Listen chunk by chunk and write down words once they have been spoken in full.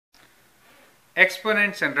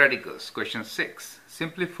Exponents and radicals. Question 6.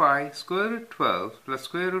 Simplify square root 12 plus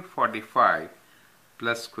square root 45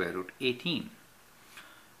 plus square root 18.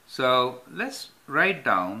 So let's write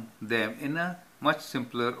down them in a much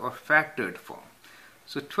simpler or factored form.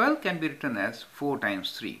 So 12 can be written as 4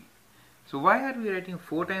 times 3. So why are we writing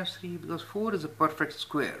 4 times 3? Because 4 is a perfect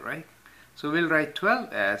square, right? So we'll write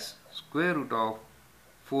 12 as square root of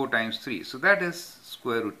 4 times 3. So that is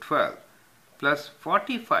square root 12 plus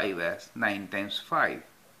 45 as 9 times 5.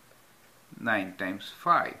 9 times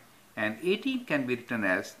 5. And 18 can be written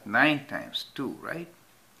as 9 times 2, right?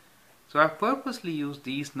 So I've purposely used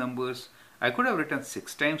these numbers. I could have written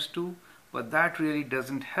 6 times 2, but that really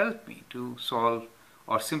doesn't help me to solve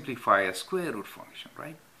or simplify a square root function,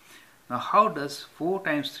 right? Now how does 4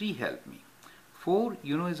 times 3 help me? 4,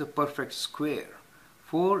 is a perfect square.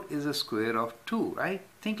 4 is a square of 2, right?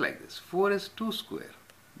 Think like this. 4 is 2 square,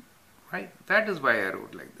 right? That is why I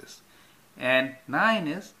wrote like this. And 9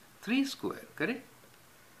 is 3 square, correct?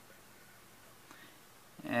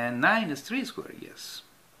 And 9 is 3 square, yes.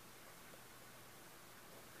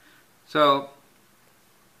 So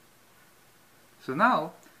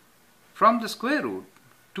now from the square root,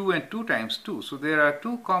 2 and 2 times 2, so there are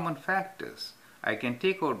two common factors. I can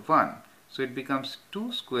take out 1, so it becomes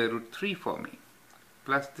 2 square root 3 for me.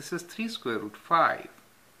 Plus this is 3 square root 5.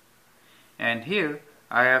 And here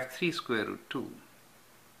I have 3 square root 2.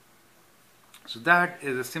 So that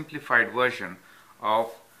is a simplified version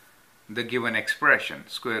of the given expression,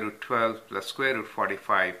 square root 12 plus square root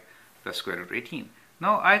 45 plus square root 18.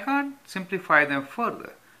 Now I can't simplify them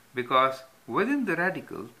further because within the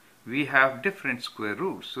radical we have different square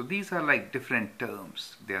roots. So these are like different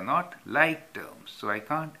terms. They are not like terms. So I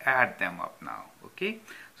can't add them up now. Okay.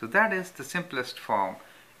 So that is the simplest form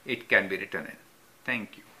it can be written in.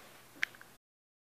 Thank you.